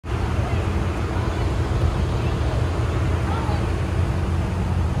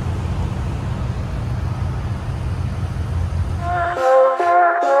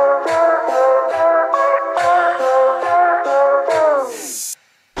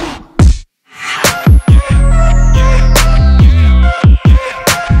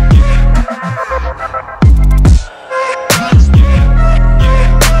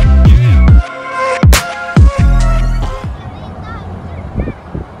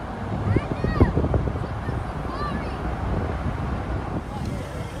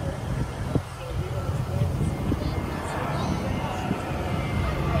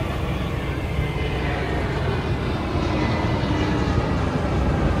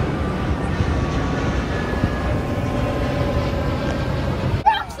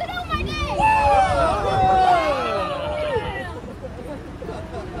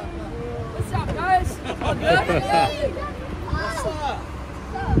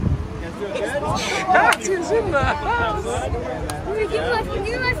Cat is in the house. Give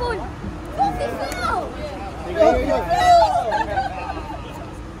me my phone. 44!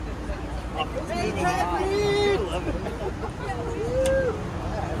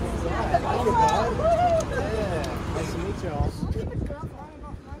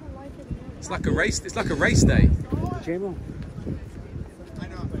 It's like a race. It's like a race day.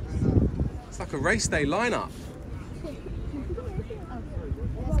 It's like a race day lineup.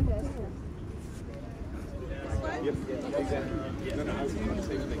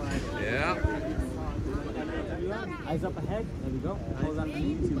 Yeah. Eyes up ahead. There we go. Eyes on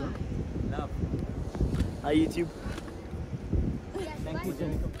YouTube. Love. Hi, YouTube. Thank you,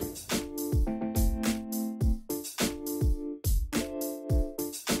 Jenny.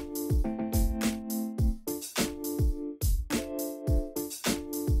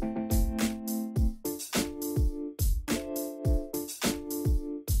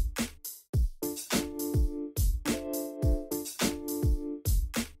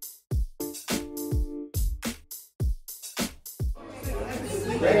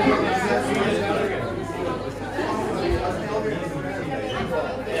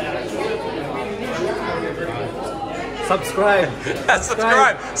 Subscribe.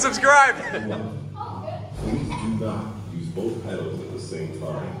 Subscribe. Please do not use both pedals at the same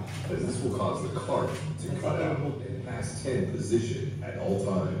time, as this will cause the cart to cut out in past 10 position at all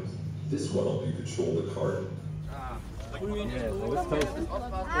times. This will help you control the cart.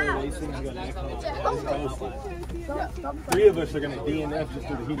 Three of us are going to DNF just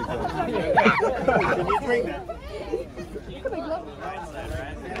through the heater. Can you drink that?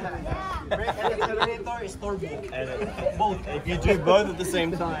 It's turbo. Both. If you do both at the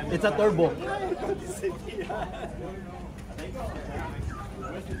same time, it's a turbo.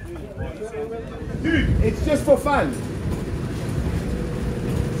 Dude, it's just for fun.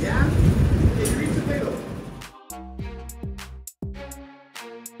 Yeah? It reads the middle.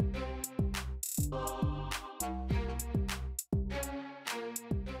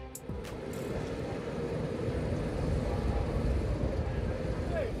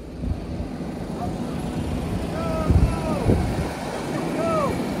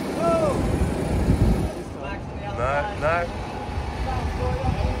 No.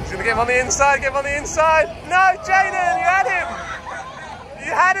 He's going to get him on the inside, get him on the inside. No, Jaden, you had him.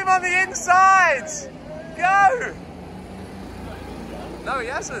 You had him on the inside. Go. No, he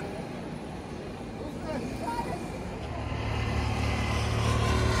hasn't.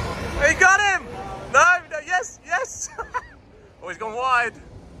 He got him. No, yes. Oh, he's gone wide.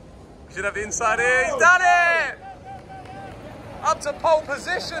 He should have the inside here. He's done it. Up to pole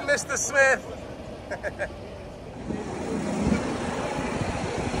position, Mr. Smith.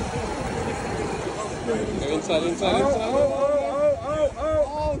 Go inside.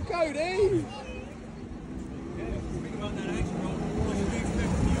 Oh, Cody!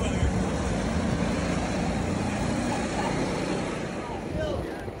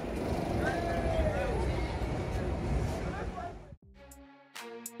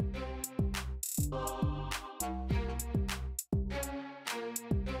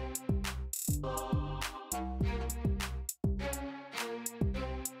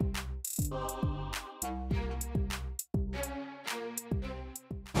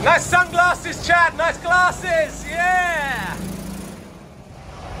 Nice sunglasses, Chad. Nice glasses. Yeah.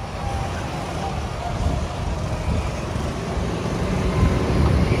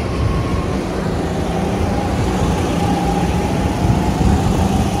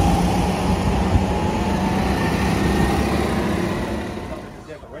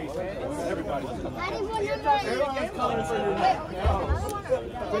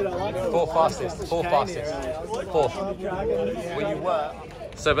 Fourth fastest. Where you were.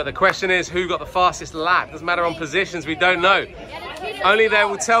 So, but the question is, who got the fastest lap? Doesn't matter on positions, we don't know. Only they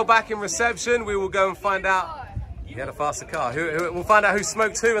will tell back in reception. We will go and find out who had a faster car. We'll find out who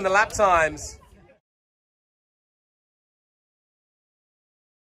smoked who in the lap times.